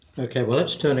Okay, well,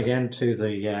 let's turn again to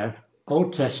the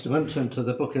Old Testament and to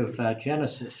the book of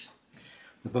Genesis.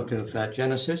 The book of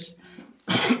Genesis.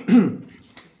 I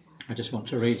just want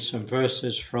to read some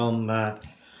verses from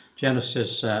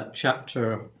Genesis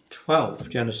chapter 12.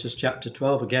 Genesis chapter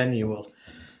 12. Again, you will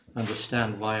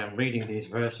understand why I'm reading these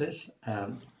verses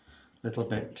a little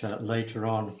bit later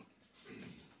on.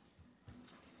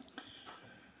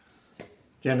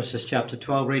 Genesis chapter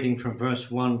 12, reading from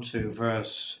verse 1 to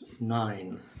verse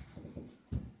 9.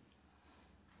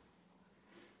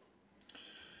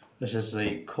 This is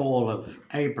the call of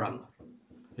Abram.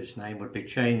 His name would be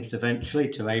changed eventually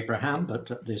to Abraham,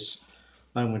 but at this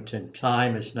moment in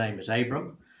time his name is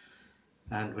Abram.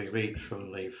 And we read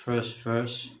from the first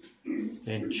verse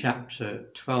in chapter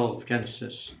 12,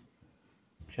 Genesis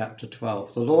chapter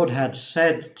 12. The Lord had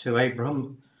said to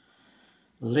Abram,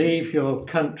 "Leave your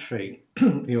country,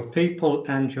 your people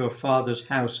and your father's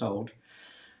household,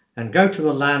 and go to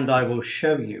the land I will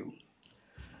show you.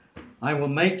 I will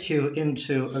make you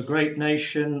into a great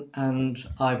nation, and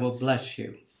I will bless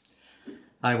you.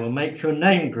 I will make your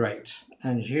name great,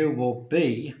 and you will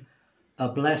be a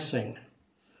blessing.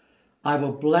 I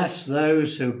will bless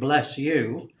those who bless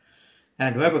you,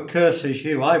 and whoever curses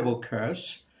you I will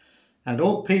curse, and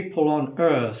all people on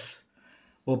earth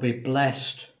will be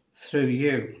blessed through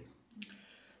you."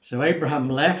 So Abraham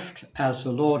left as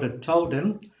the Lord had told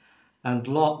him, and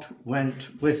Lot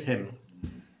went with him.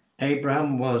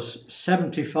 Abraham was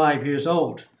 75 years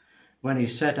old when he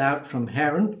set out from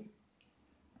Haran.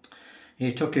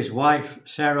 He took his wife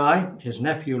Sarai, his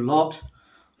nephew Lot,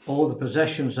 all the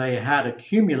possessions they had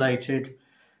accumulated,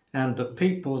 and the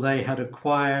people they had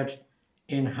acquired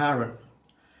in Haran.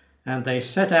 And they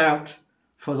set out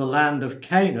for the land of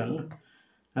Canaan,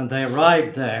 and they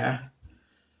arrived there.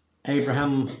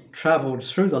 Abraham travelled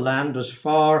through the land as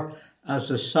far as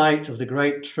the site of the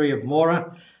great tree of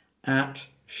Moreh at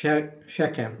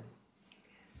Shechem.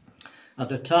 At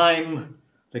the time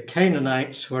the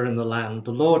Canaanites were in the land,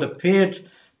 the Lord appeared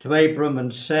to Abram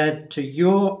and said, "To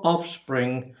your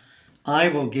offspring I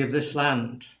will give this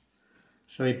land."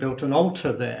 So he built an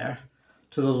altar there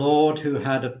to the Lord who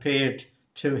had appeared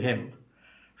to him.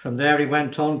 From there he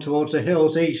went on towards the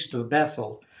hills east of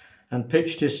Bethel and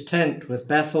pitched his tent with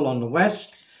Bethel on the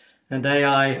west and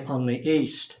Ai on the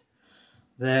east.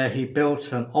 There he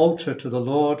built an altar to the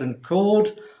Lord and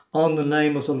called on the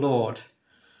name of the Lord.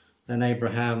 Then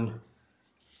Abraham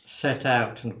set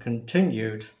out and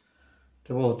continued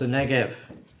toward the Negev.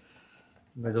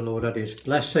 May the Lord add his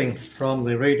blessing from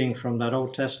the reading from that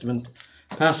Old Testament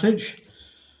passage.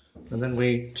 And then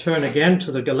we turn again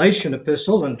to the Galatian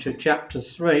epistle and to chapter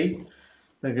 3,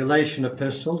 the Galatian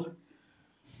epistle.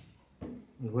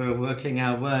 And we're working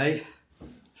our way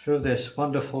through this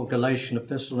wonderful Galatian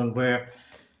epistle, and we're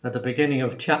at the beginning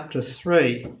of chapter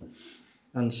 3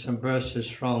 and some verses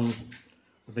from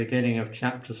the beginning of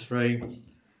chapter 3.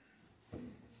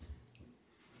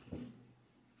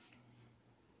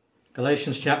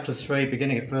 Galatians chapter 3,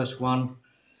 beginning at verse 1,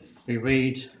 we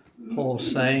read Paul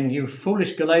saying, "You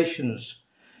foolish Galatians,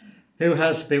 who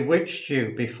has bewitched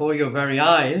you? Before your very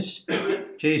eyes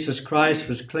Jesus Christ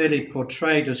was clearly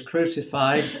portrayed as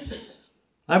crucified.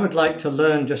 I would like to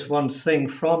learn just one thing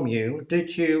from you.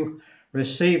 Did you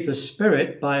receive the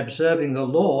Spirit by observing the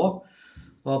law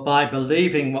or by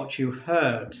believing what you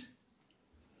heard?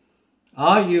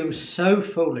 Are you so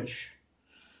foolish?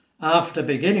 After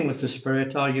beginning with the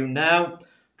Spirit, are you now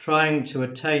trying to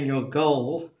attain your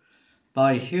goal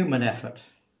by human effort?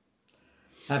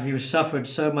 Have you suffered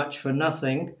so much for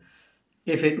nothing,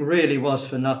 if it really was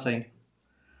for nothing?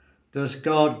 Does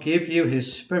God give you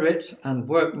his Spirit and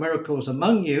work miracles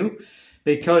among you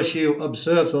because you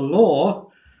observe the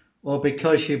law or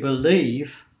because you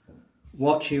believe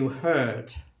what you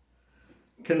heard?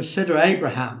 Consider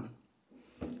Abraham.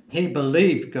 He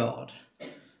believed God,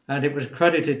 and it was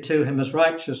credited to him as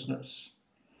righteousness.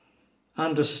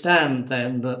 Understand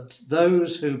then that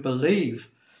those who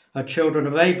believe are children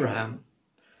of Abraham.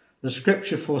 The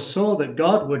scripture foresaw that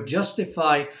God would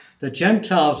justify the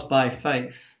Gentiles by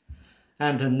faith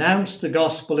and announce the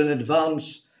gospel in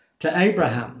advance to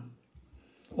Abraham.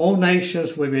 All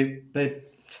nations will be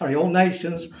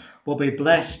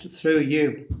blessed through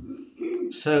you.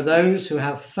 So those who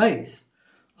have faith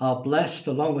are blessed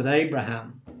along with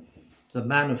Abraham, the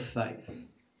man of faith.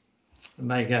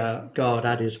 May God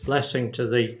add his blessing to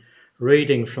the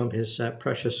reading from his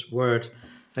precious word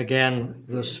again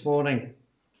this morning.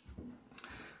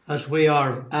 As we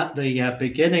are at the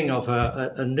beginning of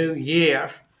a new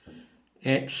year,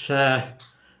 it's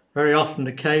very often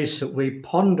the case that we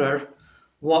ponder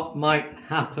what might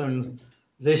happen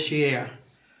this year.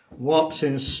 what's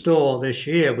in store this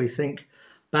year. We think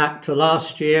back to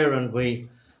last year and we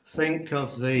think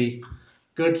of the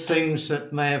good things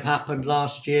that may have happened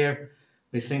last year.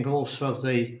 We think also of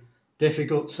the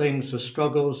difficult things, the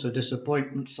struggles, the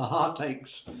disappointments, the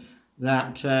heartaches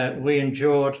that we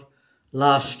endured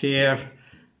last year,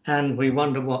 and we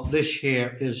wonder what this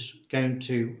year is going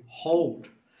to hold.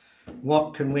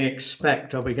 What can we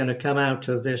expect? Are we going to come out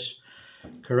of this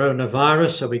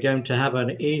coronavirus? Are we going to have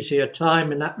an easier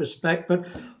time in that respect? But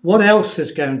what else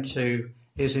is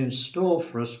in store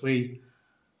for us? We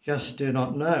just do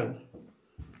not know.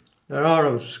 There are,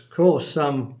 of course,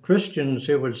 some Christians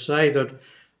who would say that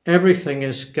everything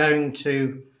is going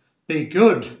to be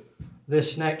good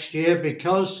this next year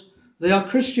because they are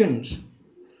Christians.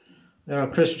 There are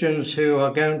Christians who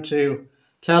are going to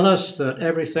tell us that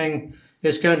everything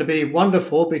is going to be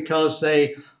wonderful because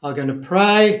they are going to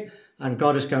pray and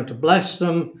God is going to bless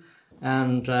them,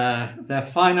 and their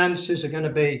finances are going to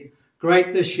be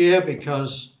great this year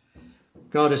because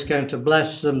God is going to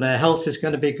bless them. Their health is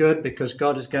going to be good because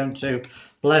God is going to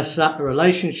bless that. The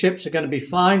relationships are going to be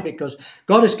fine because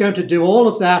God is going to do all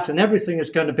of that, and everything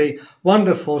is going to be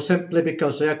wonderful simply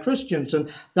because they are Christians.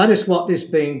 And that is what is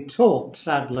being taught,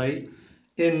 sadly,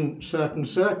 in certain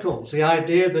circles. The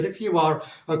idea that if you are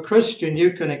a Christian,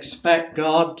 you can expect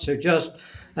God to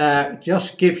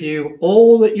just give you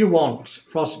all that you want.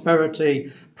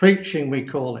 Prosperity preaching, we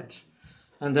call it.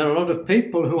 And there are a lot of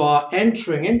people who are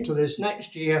entering into this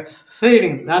next year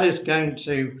feeling that is going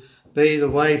to be the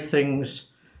way things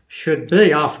should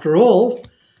be. After all,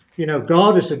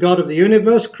 God is the God of the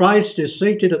universe. Christ is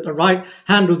seated at the right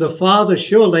hand of the Father.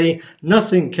 Surely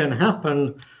nothing can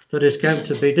happen that is going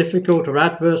to be difficult or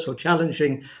adverse or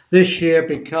challenging this year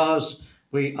because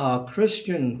we are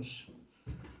Christians.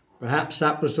 Perhaps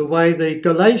that was the way the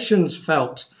Galatians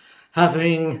felt,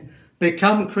 having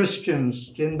become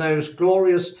Christians in those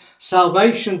glorious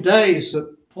salvation days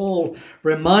that Paul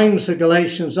reminds the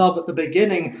Galatians of at the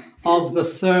beginning of the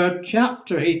 3rd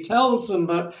chapter. He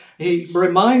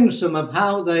reminds them of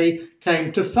how they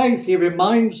came to faith. He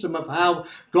reminds them of how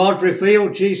God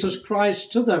revealed Jesus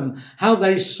Christ to them, how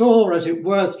they saw, as it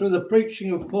were, through the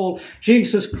preaching of Paul,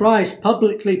 Jesus Christ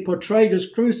publicly portrayed as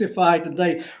crucified, and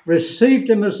they received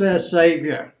him as their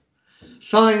Saviour.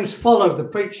 Signs followed the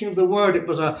preaching of the word. It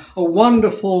was a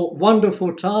wonderful,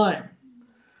 wonderful time.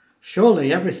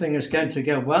 Surely everything is going to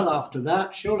go well after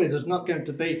that. Surely there's not going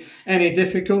to be any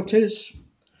difficulties.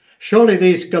 Surely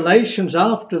these Galatians,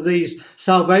 after these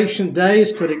salvation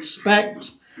days, could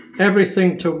expect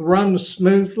everything to run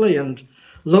smoothly and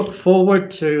look forward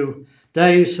to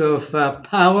days of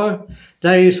power,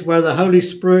 days where the Holy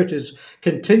Spirit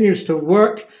continues to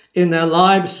work in their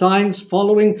lives, signs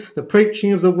following the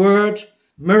preaching of the word,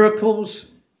 miracles.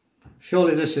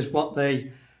 Surely this is what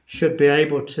they should be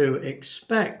able to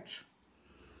expect.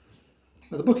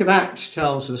 Well, the book of Acts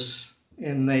tells us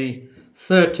in the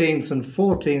 13th and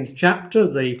 14th chapter,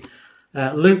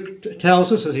 Luke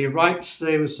tells us as he writes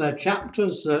those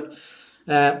chapters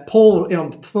that Paul,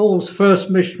 on Paul's first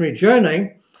missionary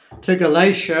journey to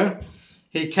Galatia,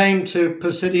 he came to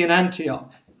Pisidian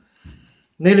Antioch.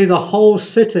 Nearly the whole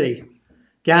city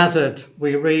gathered,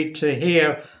 we read, to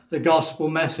hear the gospel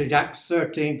message, Acts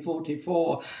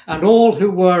 13:44, and all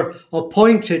who were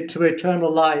appointed to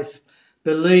eternal life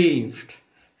believed.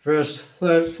 Verse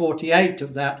 48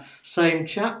 of that same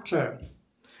chapter.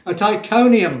 At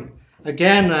Iconium,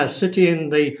 again a city in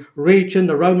the region,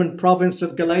 the Roman province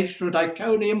of Galatia, at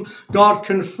Iconium, God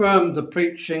confirmed the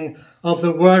preaching of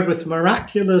the word with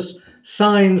miraculous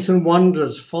signs and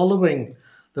wonders following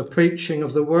the preaching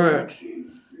of the word.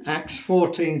 Acts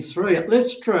 14:3. At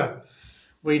Lystra,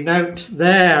 we note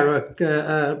there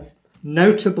a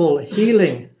notable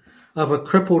healing of a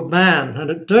crippled man.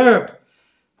 And at Derbe,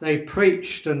 they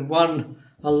preached and won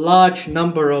a large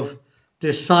number of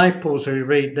disciples, we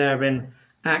read there in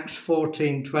Acts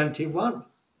 14:21.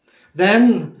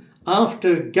 Then,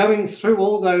 after going through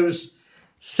all those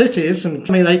cities, and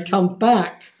they come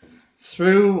back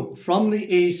through from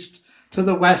the east to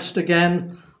the west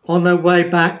again on their way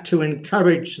back to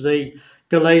encourage the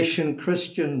Galatian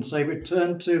Christians. They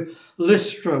returned to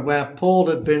Lystra, where Paul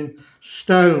had been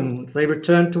stoned. They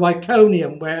returned to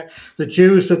Iconium, where the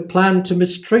Jews had planned to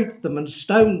mistreat them and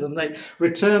stone them. They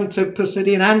returned to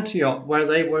Pisidian Antioch, where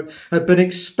they had been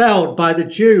expelled by the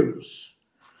Jews,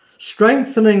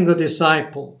 strengthening the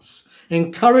disciples,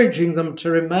 encouraging them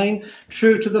to remain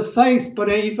true to the faith, but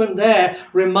even there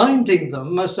reminding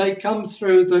them as they come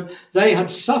through that they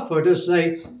had suffered as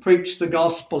they preached the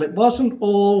gospel. It wasn't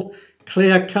all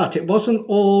clear cut. It wasn't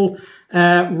all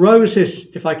roses,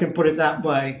 if I can put it that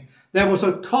way. There was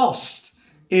a cost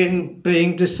in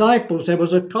being disciples. There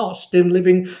was a cost in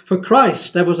living for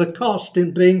Christ. There was a cost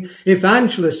in being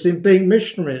evangelists, in being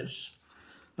missionaries.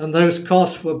 And those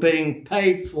costs were being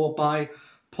paid for by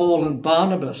Paul and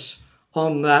Barnabas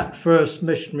on that first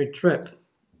missionary trip.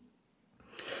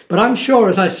 But I'm sure,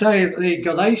 as I say, the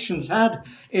Galatians had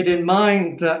it in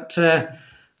mind that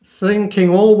thinking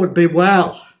all would be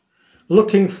well,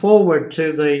 looking forward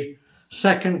to the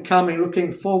second coming,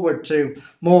 looking forward to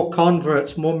more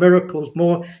converts, more miracles,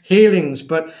 more healings.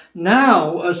 But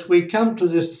now, as we come to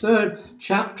this third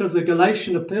chapter of the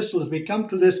Galatian epistle, as we come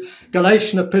to this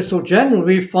Galatian epistle general,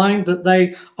 we find that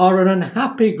they are an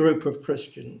unhappy group of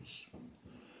Christians.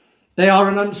 They are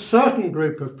an uncertain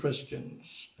group of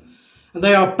Christians. And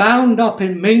they are bound up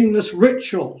in meaningless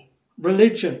ritual,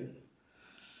 religion.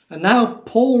 And now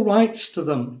Paul writes to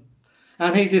them,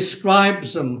 and he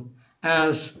describes them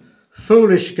as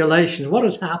foolish Galatians. What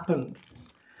has happened?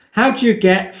 How do you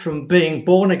get from being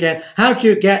born again? How do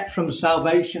you get from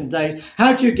salvation days?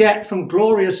 How do you get from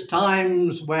glorious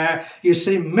times where you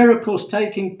see miracles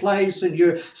taking place and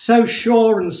you're so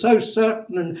sure and so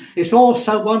certain and it's all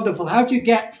so wonderful? How do you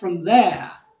get from there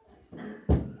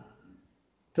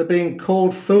to being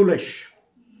called foolish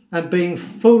and being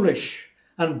foolish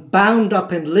and bound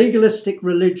up in legalistic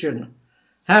religion?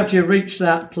 How do you reach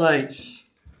that place?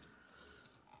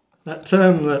 That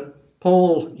term that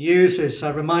Paul uses, I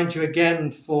remind you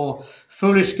again, for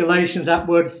foolish Galatians, that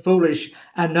word foolish,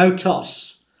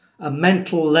 anotos, a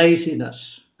mental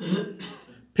laziness.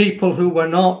 People who were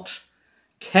not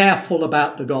careful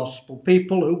about the gospel,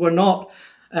 people who were not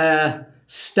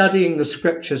studying the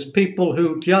scriptures, people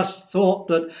who just thought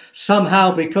that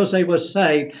somehow because they were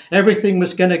saved, everything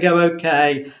was going to go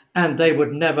okay and they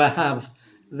would never have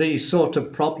these sort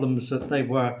of problems that they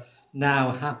were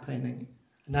now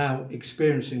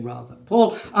experiencing rather.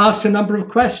 Paul asks a number of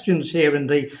questions here in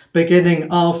the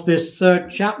beginning of this third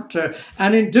chapter,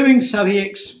 and in doing so he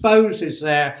exposes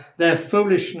their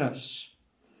foolishness.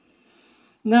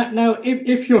 Now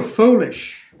if you're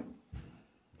foolish,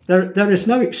 there is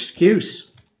no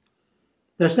excuse.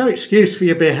 There's no excuse for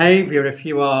your behavior if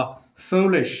you are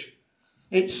foolish.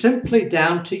 It's simply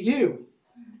down to you.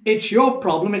 It's your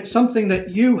problem. It's something that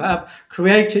you have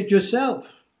created yourself.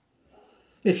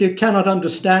 If you cannot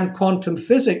understand quantum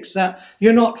physics, that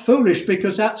you're not foolish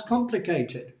because that's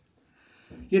complicated.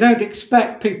 You don't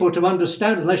expect people to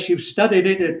understand, unless you've studied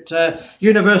it at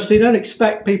university, you don't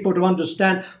expect people to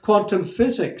understand quantum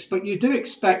physics, but you do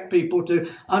expect people to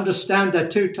understand their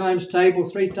 2 times table,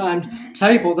 3 times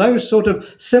table, those sort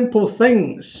of simple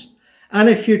things. And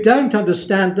if you don't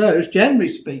understand those, generally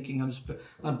speaking,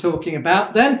 I'm talking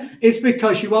about, then it's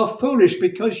because you are foolish,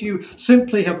 because you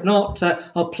simply have not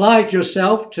applied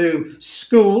yourself to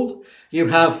school. You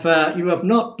have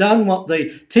not done what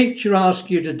the teacher asked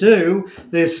you to do.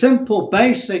 The simple,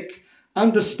 basic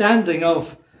understanding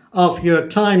of your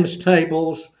times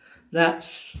tables.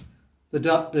 That's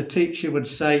the teacher would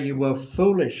say you were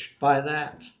foolish by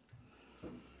that.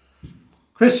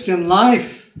 Christian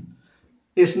life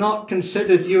is not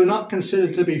considered. You're not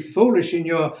considered to be foolish in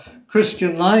your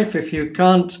Christian life if you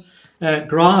can't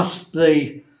grasp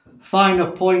the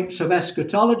finer points of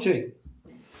eschatology.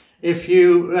 If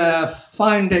you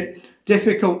find it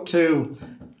difficult to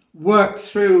work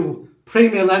through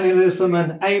premillennialism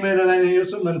and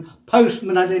amillennialism and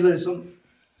postmillennialism,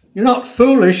 you're not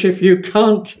foolish if you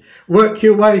can't work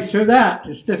your way through that.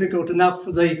 It's difficult enough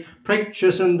for the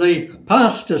preachers and the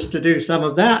pastors to do some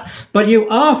of that. But you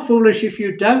are foolish if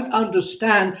you don't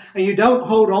understand and you don't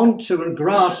hold on to and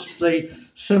grasp the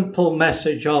simple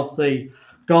message of the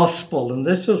gospel. And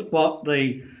this is what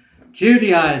the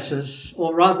Judaizers,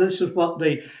 or rather this is what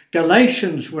the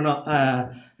Galatians were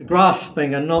not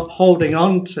grasping and not holding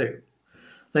on to.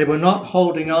 They were not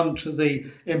holding on to the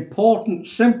important,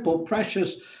 simple,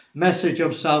 precious message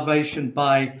of salvation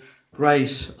by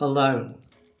grace alone.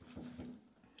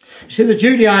 See, the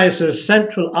Judaizers'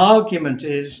 central argument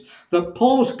is that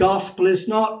Paul's gospel is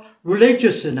not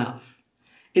religious enough.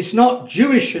 It's not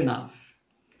Jewish enough.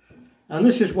 And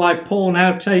this is why Paul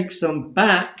now takes them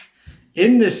back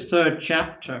in this third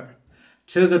chapter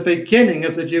to the beginning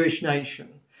of the Jewish nation.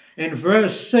 In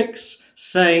verse 6,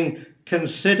 saying,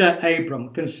 consider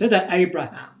Abram, consider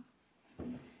Abraham.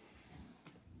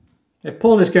 If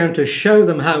Paul is going to show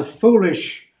them how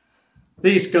foolish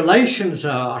these Galatians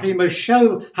are, he must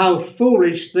show how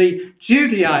foolish the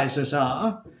Judaizers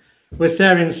are with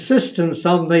their insistence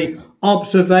on the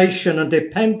observation and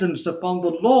dependence upon the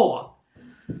law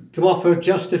to offer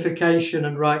justification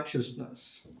and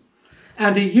righteousness.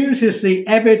 And he uses the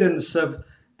evidence of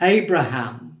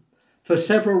Abraham for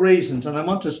several reasons, and I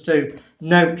want us to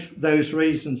note those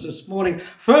reasons this morning.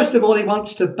 First of all, he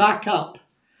wants to back up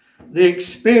the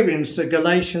experience the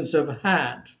Galatians have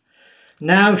had,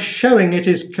 now showing it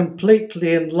is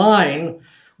completely in line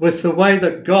with the way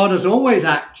that God has always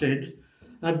acted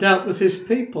and dealt with his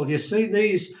people. You see,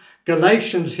 these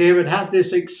Galatians here had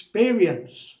this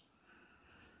experience.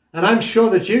 And I'm sure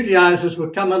the Judaizers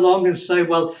would come along and say,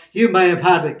 well, you may have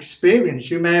had experience,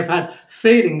 you may have had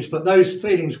feelings, but those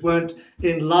feelings weren't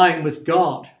in line with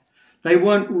God. They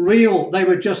weren't real, they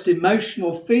were just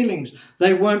emotional feelings.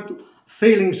 They weren't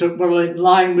feelings that were in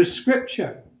line with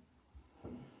Scripture.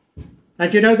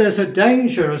 And you know, there's a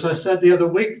danger, as I said the other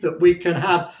week, that we can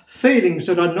have feelings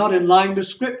that are not in line with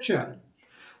Scripture.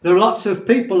 There are lots of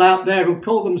people out there who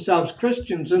call themselves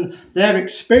Christians and their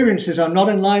experiences are not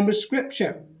in line with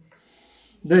Scripture.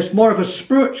 There's more of a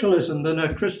spiritualism than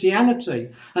a Christianity,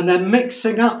 and they're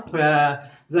mixing up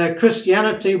their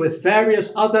Christianity with various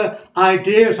other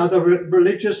ideas, other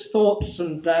religious thoughts,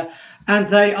 and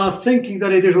they are thinking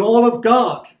that it is all of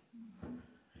God.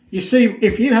 You see,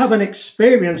 if you have an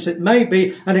experience, it may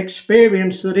be an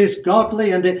experience that is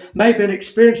godly, and it may be an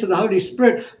experience of the Holy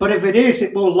Spirit, but if it is,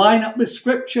 it will line up with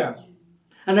Scripture,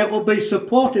 and it will be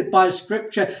supported by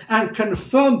Scripture and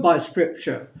confirmed by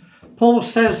Scripture. Paul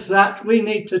says that we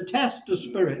need to test the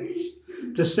spirits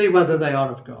to see whether they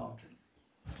are of God.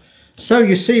 So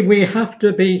you see, we have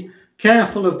to be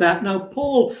careful of that. Now,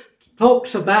 Paul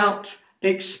talks about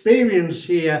experience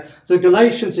here, the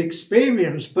Galatians'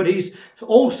 experience, but he's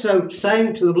also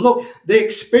saying to them, look, the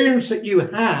experience that you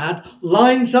had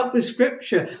lines up with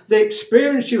Scripture. The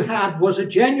experience you had was a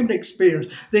genuine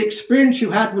experience. The experience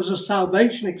you had was a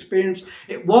salvation experience.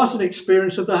 It was an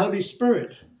experience of the Holy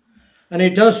Spirit. And he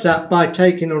does that by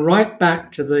taking them right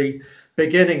back to the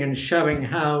beginning and showing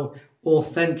how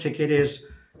authentic it is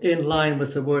in line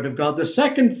with the Word of God. The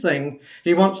second thing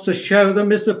he wants to show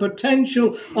them is the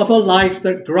potential of a life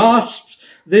that grasps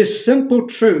this simple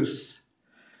truth,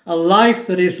 a life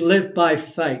that is lived by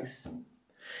faith.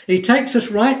 He takes us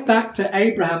right back to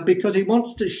Abraham because he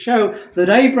wants to show that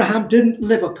Abraham didn't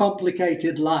live a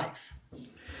complicated life.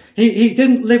 He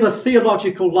didn't live a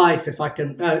theological life,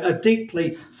 a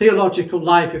deeply theological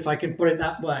life, if I can put it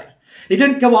that way. He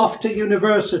didn't go off to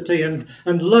university and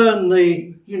learn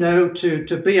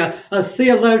to be a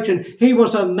theologian. He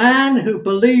was a man who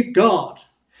believed God.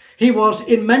 He was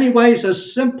in many ways a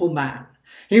simple man.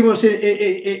 He was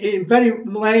in very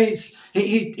ways,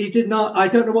 he did not, I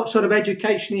don't know what sort of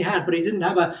education he had, but he didn't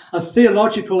have a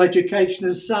theological education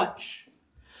as such.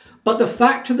 But the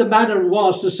fact of the matter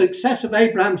was, the success of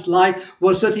Abraham's life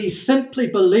was that he simply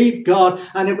believed God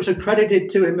and it was accredited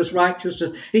to him as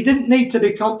righteousness. He didn't need to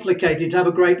be complicated to have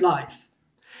a great life.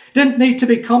 He didn't need to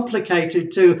be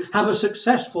complicated to have a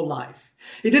successful life.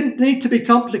 He didn't need to be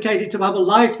complicated to have a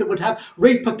life that would have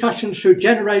repercussions through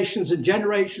generations and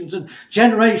generations and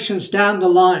generations down the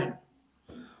line.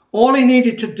 All he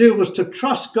needed to do was to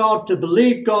trust God, to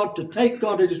believe God, to take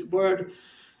God at his word,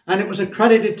 and it was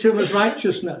accredited to him as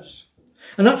righteousness.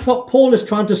 And that's what Paul is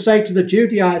trying to say to the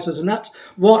Judaizers, and that's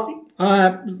what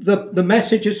the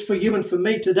message is for you and for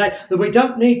me today, that we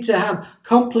don't need to have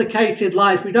complicated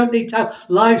life. We don't need to have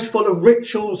lives full of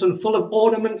rituals and full of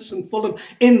ornaments and full of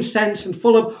incense and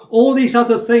full of all these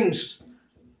other things.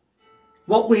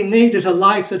 What we need is a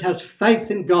life that has faith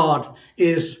in God,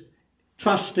 is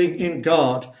trusting in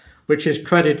God, which is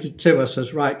credited to us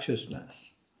as righteousness.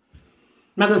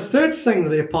 Now, the third thing that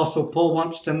the Apostle Paul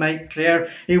wants to make clear,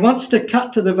 he wants to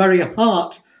cut to the very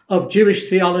heart of Jewish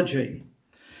theology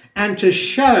and to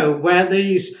show where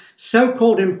these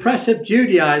so-called impressive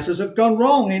Judaizers have gone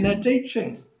wrong in their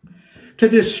teaching, to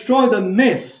destroy the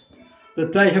myth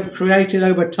that they have created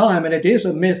over time, and it is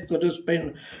a myth that has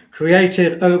been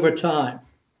created over time.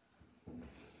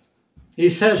 He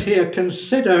says here,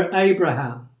 consider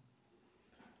Abraham.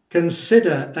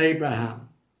 Consider Abraham.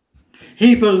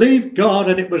 He believed God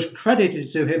and it was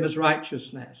credited to him as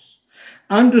righteousness.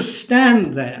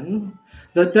 Understand then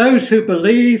that those who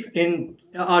believe in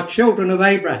are children of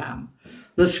Abraham.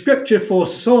 The scripture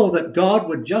foresaw that God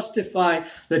would justify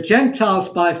the Gentiles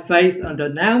by faith and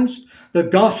announced the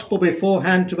gospel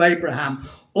beforehand to Abraham.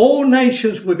 All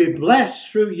nations will be blessed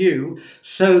through you,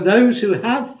 so those who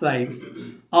have faith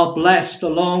are blessed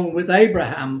along with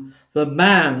Abraham, the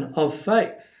man of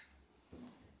faith.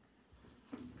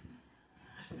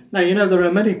 Now, you know, there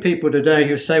are many people today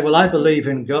who say, well, I believe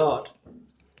in God.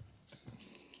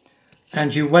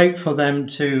 And you wait for them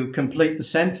to complete the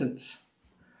sentence,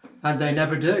 and they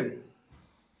never do.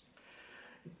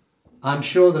 I'm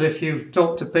sure that if you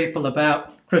talk to people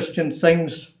about Christian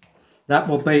things, that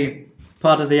will be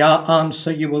part of the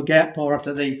answer you will get, part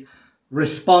of the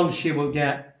response you will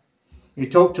get. You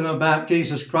talk to them about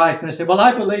Jesus Christ and they say, well,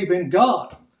 I believe in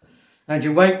God. And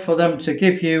you wait for them to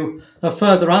give you a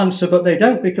further answer, but they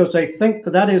don't, because they think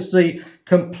that that is the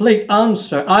complete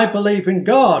answer. I believe in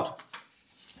God.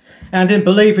 And in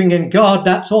believing in God,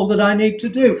 that's all that I need to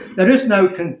do. There is no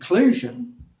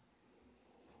conclusion.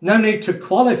 No need to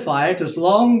qualify it. As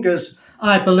long as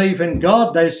I believe in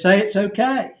God, they say it's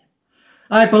okay.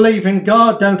 I believe in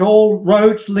God. Don't all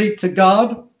roads lead to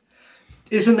God?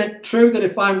 Isn't it true that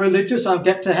if I'm religious, I'll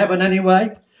get to heaven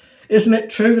anyway? Isn't it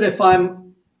true that if I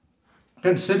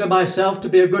consider myself to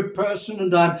be a good person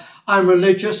and I'm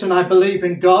religious and I believe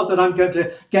in God, that I'm going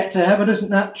to get to heaven? Isn't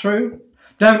that true?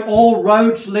 Don't all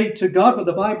roads lead to God? But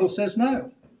the Bible says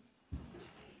no.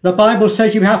 The Bible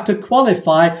says you have to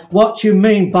qualify what you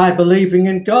mean by believing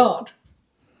in God.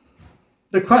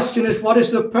 The question is, what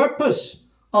is the purpose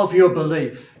of your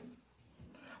belief?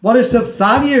 What is the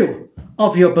value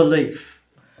of your belief?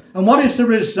 And what is the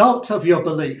result of your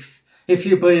belief if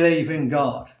you believe in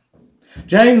God?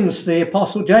 James, the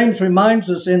Apostle James, reminds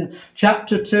us in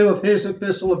chapter 2 of his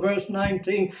epistle, verse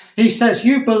 19, he says,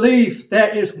 you believe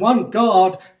there is one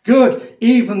God, good,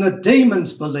 even the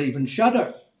demons believe and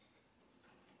shudder.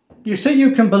 You see,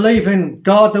 you can believe in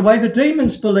God the way the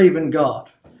demons believe in God.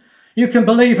 You can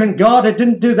believe in God, it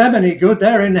didn't do them any good,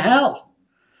 they're in hell.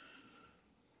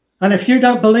 And if you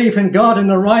don't believe in God in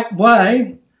the right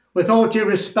way, with all due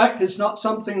respect, it's not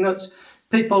something that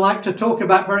people like to talk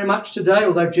about very much today,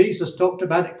 although Jesus talked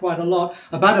about it quite a lot,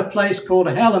 about a place called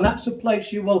hell, and that's a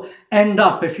place you will end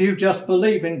up if you just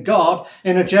believe in God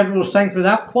in a general sense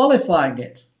without qualifying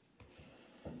it.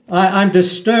 I'm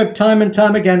disturbed time and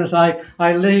time again as I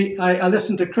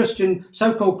listen to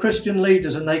so-called Christian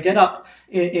leaders, and they get up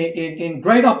in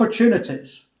great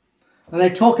opportunities and they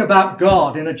talk about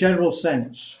God in a general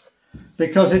sense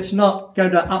because it's not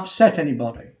going to upset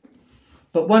anybody.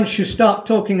 But once you start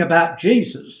talking about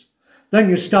Jesus, then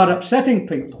you start upsetting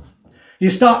people. You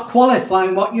start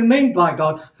qualifying what you mean by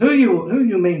God, who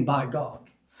you mean by God.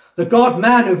 The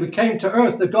God-man who came to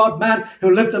earth, the God-man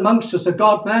who lived amongst us, the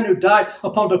God-man who died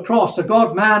upon the cross, the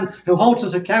God-man who holds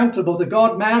us accountable, the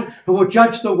God-man who will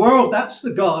judge the world. That's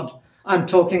the God I'm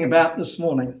talking about this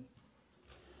morning.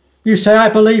 You say, I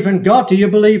believe in God. Do you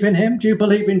believe in him? Do you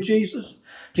believe in Jesus?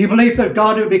 Do you believe that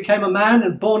God who became a man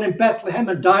and born in Bethlehem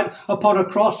and died upon a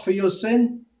cross for your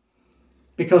sin?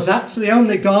 Because that's the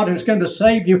only God who's going to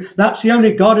save you. That's the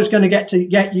only God who's going to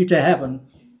get you to heaven.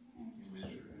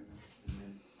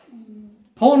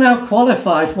 Paul now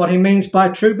qualifies what he means by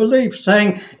true belief,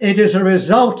 saying it is a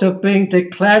result of being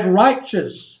declared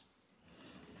righteous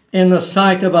in the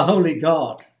sight of a holy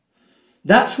God.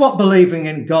 That's what believing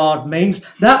in God means.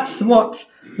 That's what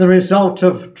the result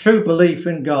of true belief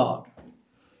in God.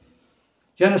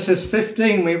 Genesis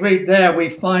 15, we read there, we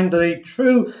find the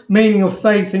true meaning of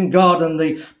faith in God and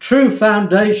the true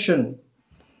foundation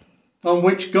on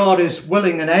which God is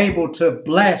willing and able to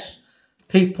bless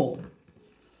people.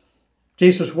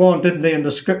 Jesus warned, didn't he, in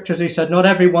the scriptures? He said, not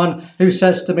everyone who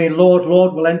says to me, Lord,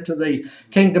 Lord, will enter the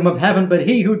kingdom of heaven, but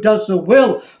he who does the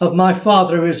will of my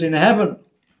Father who is in heaven.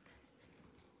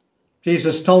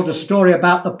 Jesus told a story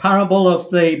about the parable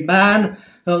of the man,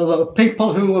 the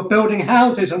people who were building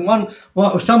houses, and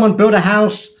someone built a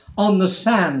house on the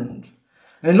sand.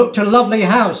 And it looked a lovely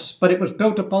house, but it was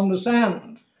built upon the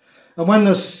sand. And when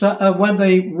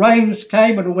the rains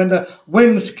came and when the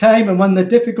winds came and when the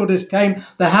difficulties came,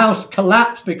 the house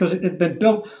collapsed because it had been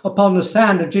built upon the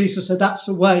sand. And Jesus said, that's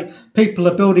the way people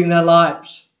are building their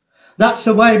lives. That's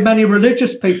the way many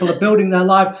religious people are building their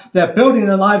lives. They're building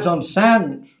their lives on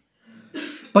sand.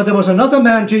 But there was another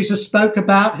man Jesus spoke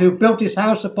about who built his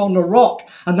house upon the rock,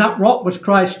 and that rock was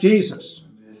Christ Jesus.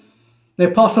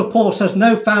 The Apostle Paul says,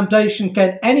 no foundation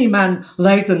can any man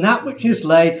lay than that which is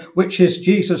laid, which is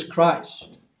Jesus Christ.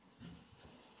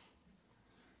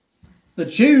 The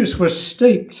Jews were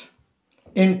steeped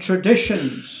in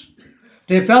traditions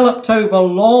developed over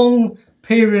long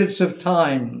periods of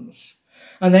times.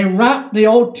 And they wrapped the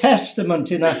Old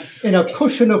Testament in a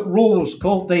cushion of rules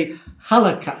called the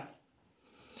Halakha.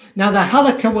 Now, the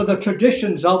Halakha were the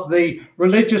traditions of the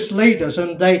religious leaders,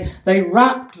 and they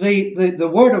wrapped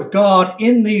the Word of God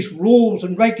in these rules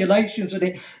and regulations,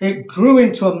 and it grew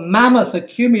into a mammoth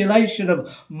accumulation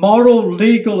of moral,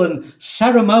 legal, and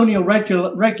ceremonial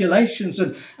regulations.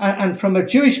 And from a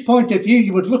Jewish point of view,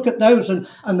 you would look at those, and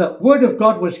the Word of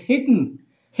God was hidden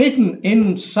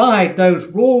inside those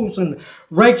rules and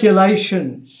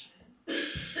regulations.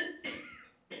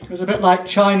 It was a bit like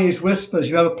Chinese whispers.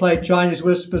 You ever played Chinese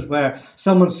whispers where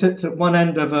someone sits at one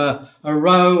end of a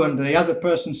row and the other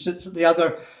person sits at the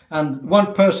other and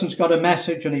one person's got a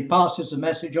message and he passes the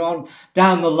message on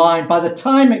down the line. By the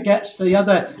time it gets to the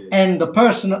other end, the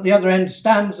person at the other end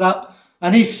stands up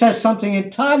and he says something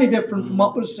entirely different from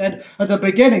what was said at the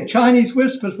beginning. Chinese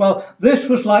whispers. Well, this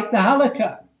was like the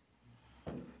halakha.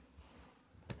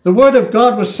 The word of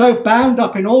God was so bound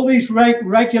up in all these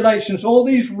regulations, all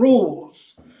these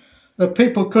rules, that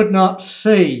people could not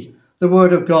see the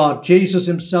word of God. Jesus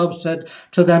himself said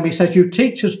to them, he says, you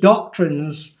teach us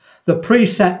doctrines, the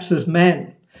precepts as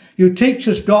men. You teach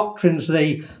us doctrines,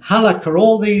 the halakha,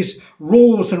 all these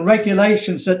rules and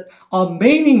regulations that are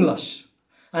meaningless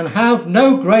and have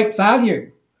no great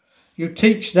value. You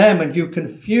teach them and you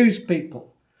confuse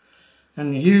people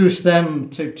and use them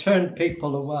to turn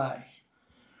people away.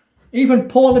 Even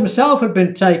Paul himself had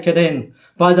been taken in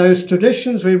by those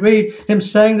traditions. We read him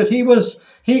saying that he was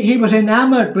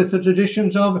enamored with the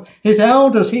traditions of his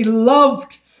elders. He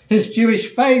loved his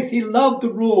Jewish faith. He loved the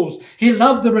rules. He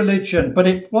loved the religion, but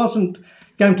it wasn't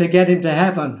going to get him to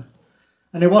heaven.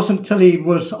 And it wasn't until he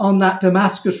was on that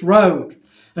Damascus road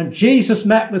and Jesus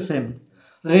met with him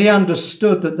that he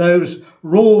understood that those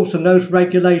rules and those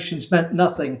regulations meant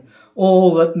nothing.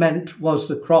 All that meant was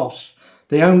the cross.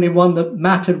 The only one that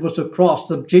mattered was the cross,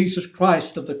 the Jesus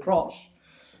Christ of the cross,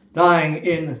 dying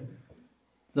in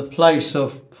the place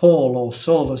of Paul, or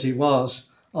Saul as he was,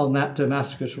 on that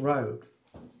Damascus road.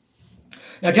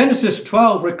 Now, Genesis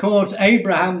 12 records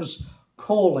Abraham's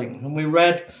calling, and we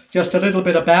read just a little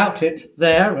bit about it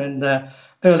there. And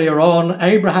earlier on,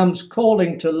 Abraham's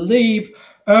calling to leave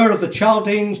Ur of the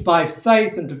Chaldeans by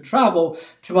faith and to travel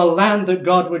to a land that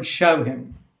God would show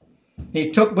him.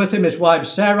 He took with him his wife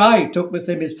Sarai, he took with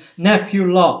him his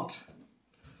nephew Lot.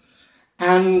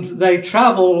 And they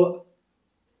travel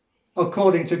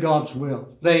according to God's will.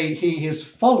 He is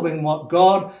following what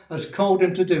God has called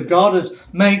him to do. God has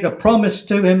made a promise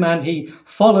to him and he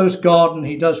follows God and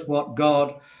he does what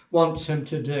God wants him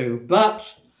to do.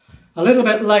 But a little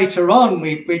bit later on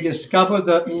we discover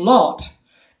that Lot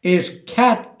is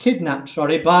kidnapped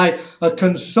by a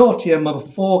consortium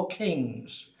of 4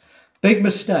 kings. Big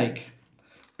mistake.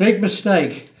 Big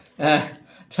mistake,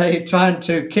 trying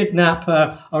to kidnap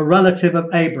a relative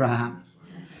of Abraham.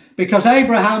 Because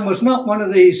Abraham was not one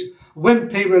of these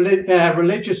wimpy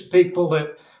religious people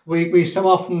that we so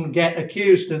often get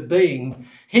accused of being.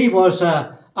 He was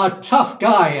a tough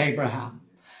guy, Abraham.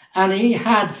 And he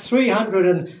had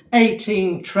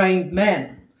 318 trained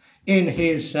men in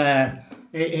his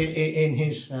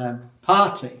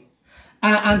party.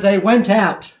 And they went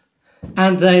out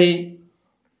and they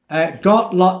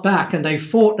got Lot back, and they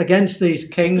fought against these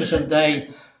kings, and they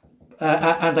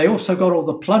also got all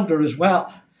the plunder as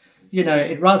well. You know,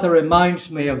 it rather reminds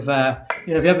me of, have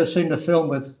you ever seen the film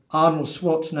with Arnold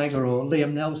Schwarzenegger or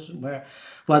Liam Neeson where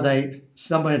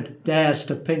someone dares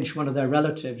to pinch one of their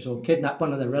relatives or kidnap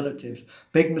one of their relatives?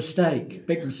 Big mistake,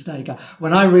 big mistake.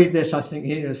 When I read this, I think,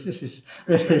 yes, this is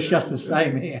just the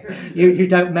same here. You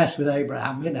don't mess with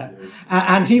Abraham, you know.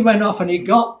 And he went off and he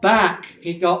got back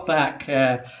his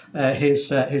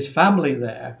family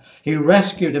there. He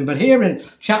rescued him. But here in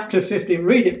chapter 15,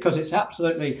 read it because it's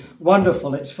absolutely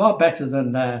wonderful. It's far better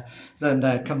than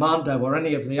Commando or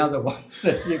any of the other ones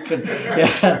that you can.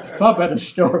 Yeah, far better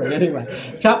story anyway.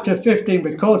 Chapter 15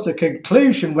 records the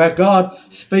conclusion where God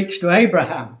speaks to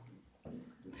Abraham.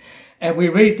 And we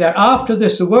read there, after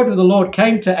this, the word of the Lord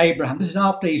came to Abraham. This is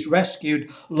after he's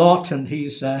rescued Lot and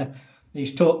he's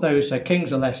taught those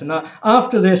kings a lesson. Now,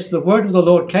 after this, the word of the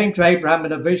Lord came to Abraham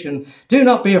in a vision. Do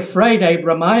not be afraid,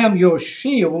 Abraham. I am your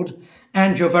shield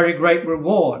and your very great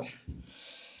reward.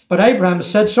 But Abraham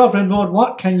said, Sovereign Lord,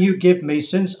 what can you give me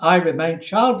since I remain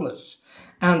childless?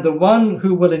 And the one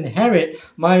who will inherit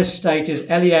my estate is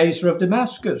Eliezer of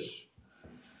Damascus.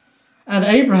 And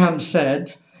Abraham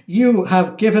said, you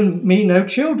have given me no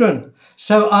children,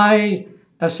 so my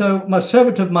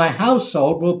servant of my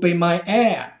household will be my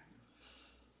heir.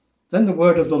 Then the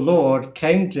word of the Lord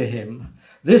came to him,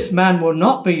 this man will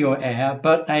not be your heir,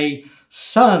 but a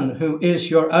son who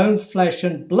is your own flesh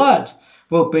and blood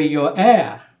will be your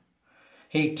heir.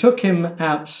 He took him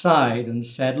outside and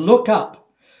said, look up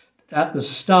at the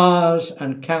stars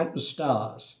and count the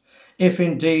stars, if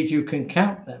indeed you can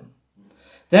count them.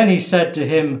 Then he said to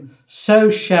him, so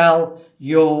shall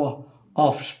your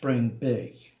offspring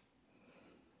be.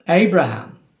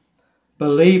 Abraham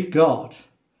believed God,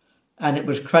 and it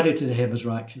was credited to him as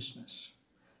righteousness.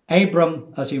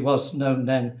 Abram, as he was known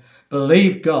then,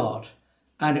 believed God,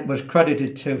 and it was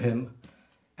credited to him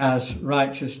as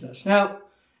righteousness. Now,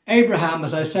 Abraham,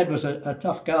 as I said, was a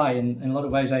tough guy in a lot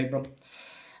of ways, Abram.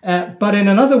 But in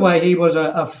another way, he was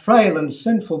a frail and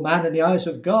sinful man in the eyes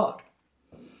of God.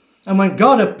 And when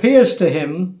God appears to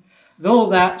him though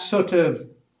that sort of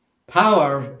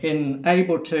power in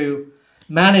able to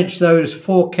manage those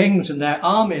 4 kings and their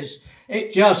armies,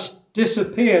 it just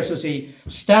disappears as he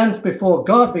stands before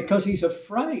God, because he's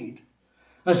afraid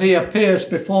as he appears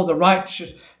before a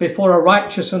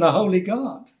righteous and a holy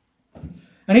God.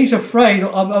 And he's afraid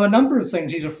of a number of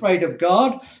things. He's afraid of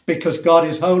God because God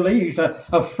is holy. He's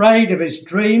afraid of his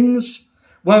dreams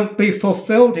won't be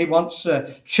fulfilled. He wants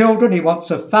children. He wants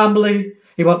a family.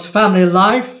 He wants family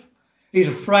life. He's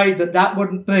afraid that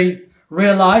wouldn't be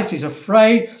realized. He's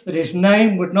afraid that his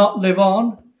name would not live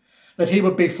on, that he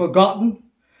would be forgotten.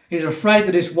 He's afraid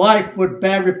that his wife would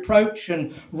bear reproach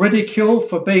and ridicule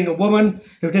for being a woman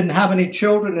who didn't have any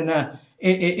children in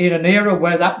an era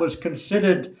where that was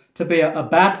considered to be a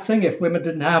bad thing if women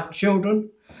didn't have children.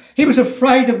 He was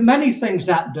afraid of many things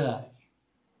that day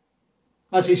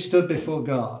as he stood before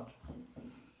God.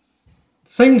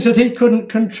 Things that he couldn't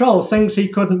control, things he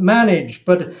couldn't manage.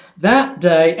 But that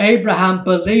day, Abraham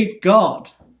believed God,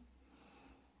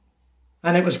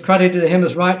 and it was credited to him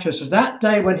as righteousness. That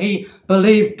day when he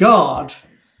believed God,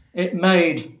 it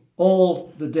made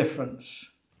all the difference.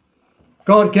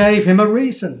 God gave him a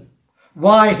reason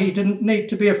why he didn't need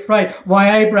to be afraid,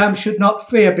 why Abraham should not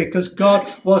fear, because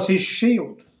God was his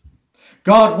shield.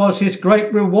 God was his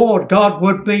great reward. God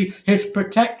would be his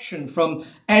protection from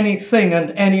anything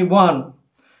and anyone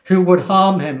who would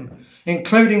harm him,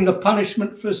 including the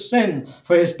punishment for sin,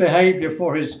 for his behavior,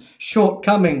 for his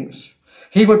shortcomings.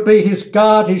 He would be his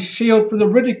guard, his shield from the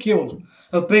ridicule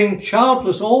of being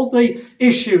childless, all the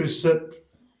issues that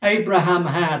Abraham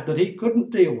had that he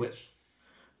couldn't deal with.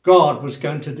 God was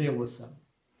going to deal with them.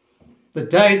 The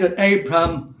day that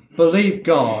Abraham believed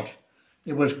God,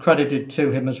 it was credited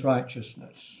to him as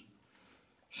righteousness.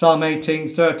 Psalm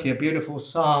 18:30, a beautiful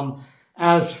psalm.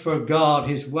 As for God,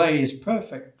 his way is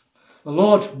perfect. The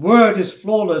Lord's word is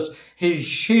flawless. He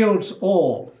shields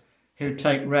all who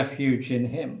take refuge in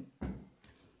him.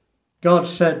 God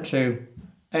said to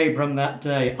Abram that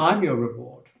day, I'm your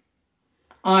reward.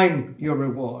 I'm your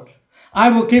reward. I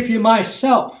will give you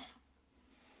myself.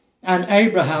 And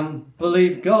Abraham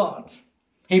believed God.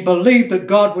 He believed that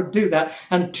God would do that.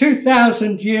 And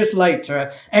 2,000 years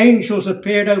later, angels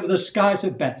appeared over the skies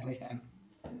of Bethlehem,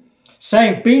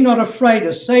 saying, be not afraid,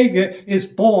 a Savior is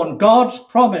born. God's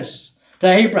promise to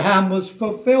Abraham was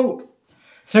fulfilled.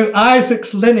 Through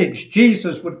Isaac's lineage,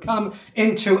 Jesus would come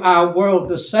into our world,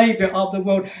 the Savior of the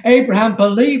world. Abraham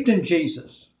believed in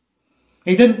Jesus.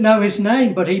 He didn't know his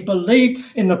name, but he believed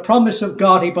in the promise of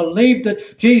God. He believed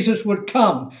that Jesus would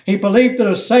come. He believed that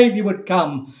a Savior would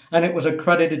come, and it was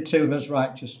accredited to him as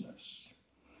righteousness.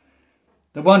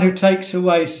 The one who takes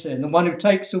away sin, the one who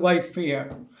takes away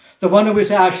fear, the one who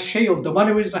is our shield, the one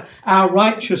who is our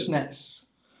righteousness,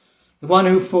 the one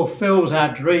who fulfills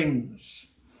our dreams,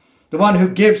 the one who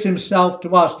gives himself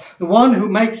to us, the one who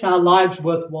makes our lives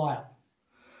worthwhile.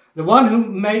 The one who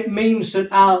means that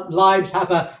our lives have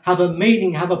a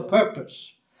meaning, have a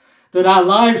purpose. That our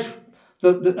lives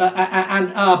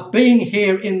and our being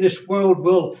here in this world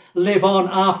will live on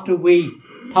after we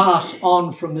pass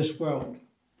on from this world.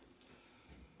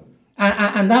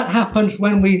 And that happens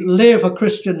when we live a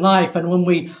Christian life and when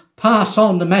we pass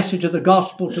on the message of the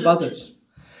gospel to others.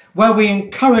 Where we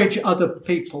encourage other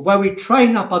people, where we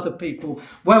train up other people,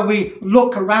 where we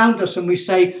look around us and we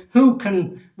say, who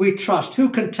can we trust? Who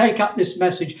can take up this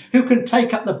message? Who can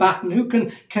take up the baton? Who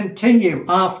can continue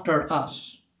after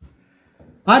us?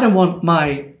 I don't want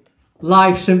my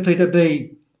life simply to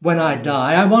be when I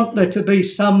die. I want there to be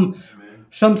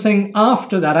something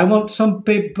after that. I want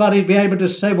somebody to be able to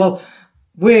say, well,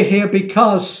 we're here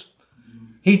because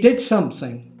he did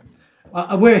something.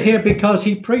 We're here because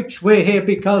he preached. We're here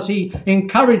because he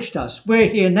encouraged us. We're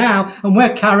here now and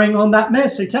we're carrying on that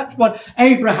message. That's what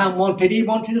Abraham wanted. He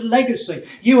wanted a legacy.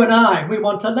 You and I, we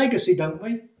want a legacy, don't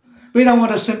we? We don't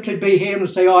want to simply be here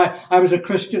and say, oh, I was a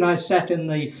Christian. I sat in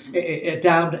the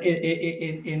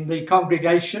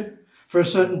congregation for a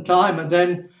certain time, and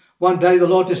then one day the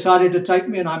Lord decided to take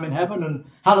me and I'm in heaven, and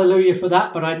hallelujah for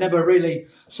that. But I never really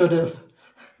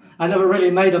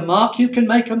made a mark. You can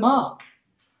make a mark.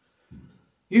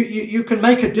 You can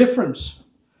make a difference.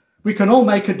 We can all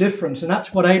make a difference, and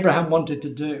that's what Abraham wanted to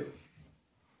do.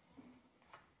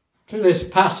 Through this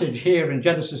passage here in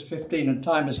Genesis 15, and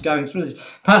time is going through this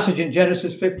passage in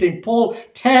Genesis 15, Paul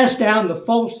tears down the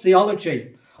false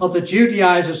theology of the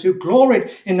Judaizers who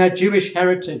gloried in their Jewish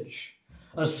heritage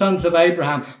as sons of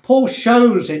Abraham. Paul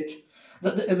shows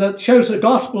that shows the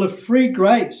gospel of free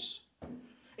grace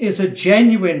is a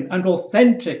genuine and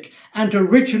authentic and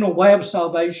original way of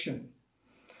salvation,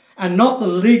 and not the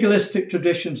legalistic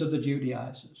traditions of the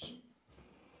Judaizers.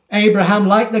 Abraham,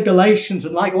 like the Galatians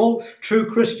and like all true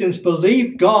Christians,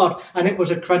 believed God and it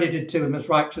was accredited to him as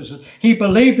righteousness. He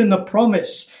believed in the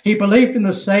promise. He believed in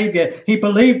the Saviour. He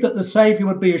believed that the Saviour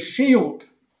would be a shield,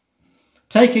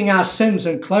 taking our sins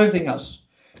and clothing us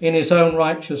in his own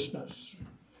righteousness.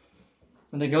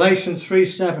 And in Galatians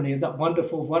 3:7, that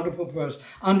wonderful, wonderful verse,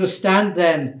 understand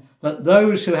then that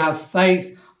those who have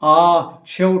faith are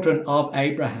children of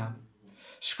Abraham.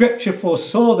 Scripture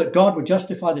foresaw that God would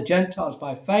justify the Gentiles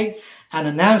by faith and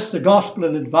announce the gospel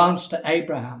in advance to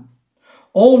Abraham.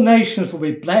 All nations will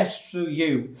be blessed through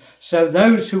you. So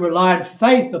those who rely on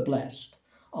faith are blessed,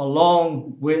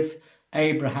 along with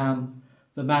Abraham,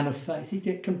 the man of faith.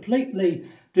 It completely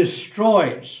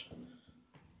destroys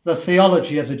the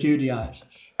theology of the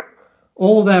Judaizers.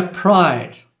 All their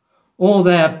pride, all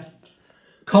their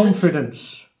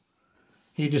confidence,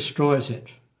 he destroys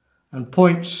it and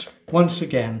points once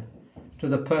again to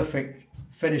the perfect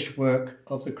finished work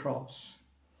of the cross.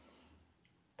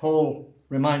 Paul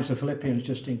reminds the Philippians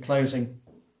just in closing,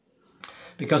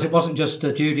 because it wasn't just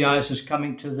the Judaizers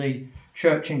coming to the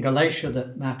church in Galatia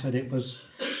that mattered,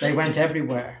 they went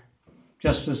everywhere,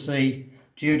 just as the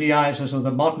Judaizers or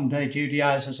the modern day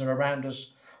Judaizers are around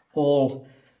us all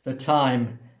the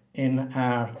time in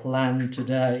our land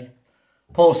today.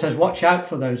 Paul says, watch out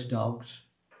for those dogs,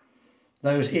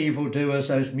 those evildoers,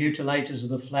 those mutilators of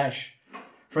the flesh,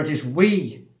 for it is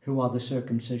we who are the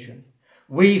circumcision,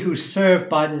 we who serve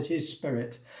by his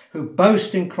Spirit, who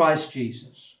boast in Christ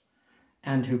Jesus,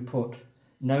 and who put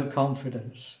no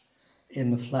confidence in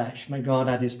the flesh. May God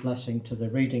add his blessing to the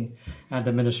reading and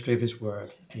the ministry of his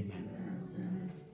word. Amen.